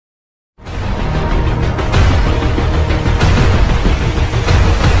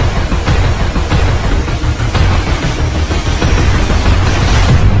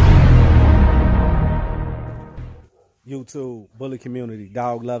YouTube, bully community,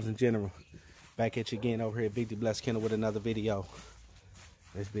 dog loves in general. Back at you again over here at Big D Blessed Kennel with another video.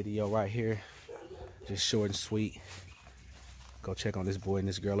 This video right here, just short and sweet. Go check on this boy and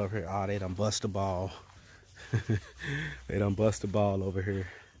this girl over here. Oh, they done bust the ball. They done bust the ball over here.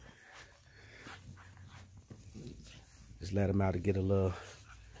 Just let them out to get a little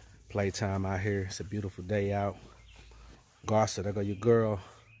playtime out here. It's a beautiful day out. Garza, there go your girl.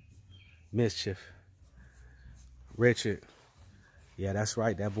 Mischief. Richard. Yeah, that's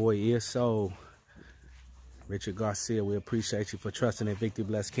right. That boy is sold. Richard Garcia, we appreciate you for trusting in Big D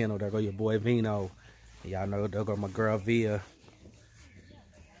Blessed Kennel. There go your boy Vino. Y'all know there go my girl Via.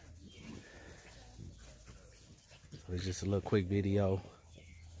 So it's just a little quick video.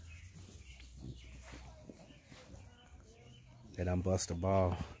 They done bust the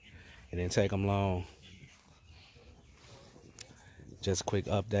ball. It didn't take them long. Just a quick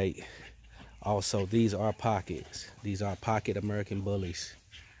update. Also, these are pockets. These are pocket American bullies.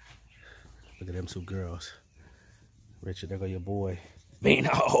 Look at them two girls. Richard, there go your boy.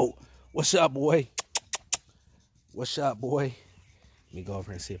 Vino, what's up, boy? What's up, boy? Let me go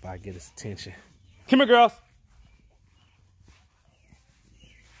over and see if I can get his attention. Come here, girls.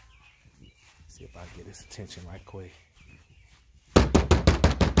 See if I can get his attention right quick.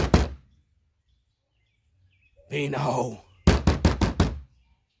 Vino. There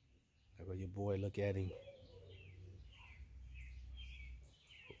go your boy, look at him.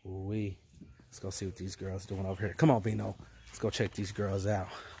 Ooh-wee. Let's go see what these girls doing over here. Come on, Vino. Let's go check these girls out.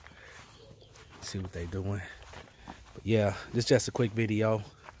 See what they doing. But yeah, this is just a quick video.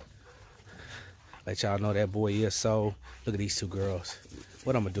 Let y'all know that boy is sold. Look at these two girls.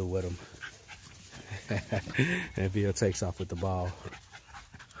 What I'm gonna do with them? And Vio takes off with the ball.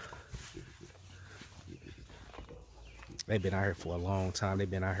 They've been out here for a long time. They've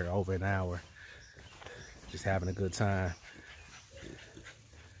been out here over an hour. Just having a good time.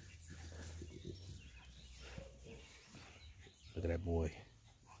 Look at that boy.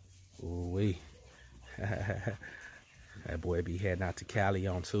 Ooh-wee. That boy be heading out to Cali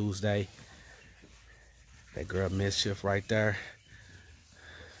on Tuesday. That girl Mischief right there.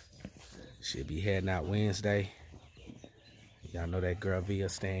 She'll be heading out Wednesday. Y'all know that girl Via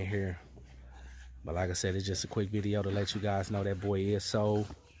staying here. But like I said, it's just a quick video to let you guys know that boy is sold.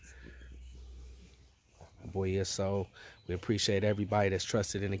 That boy is sold. We appreciate everybody that's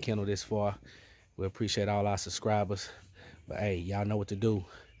trusted in the kennel this far. We appreciate all our subscribers. But hey, y'all know what to do.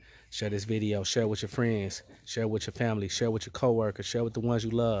 Share this video. Share it with your friends. Share it with your family. Share it with your coworkers. Share it with the ones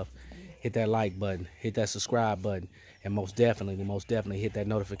you love. Hit that like button. Hit that subscribe button. And most definitely hit that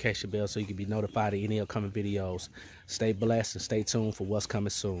notification bell so you can be notified of any upcoming videos. Stay blessed and stay tuned for what's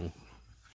coming soon.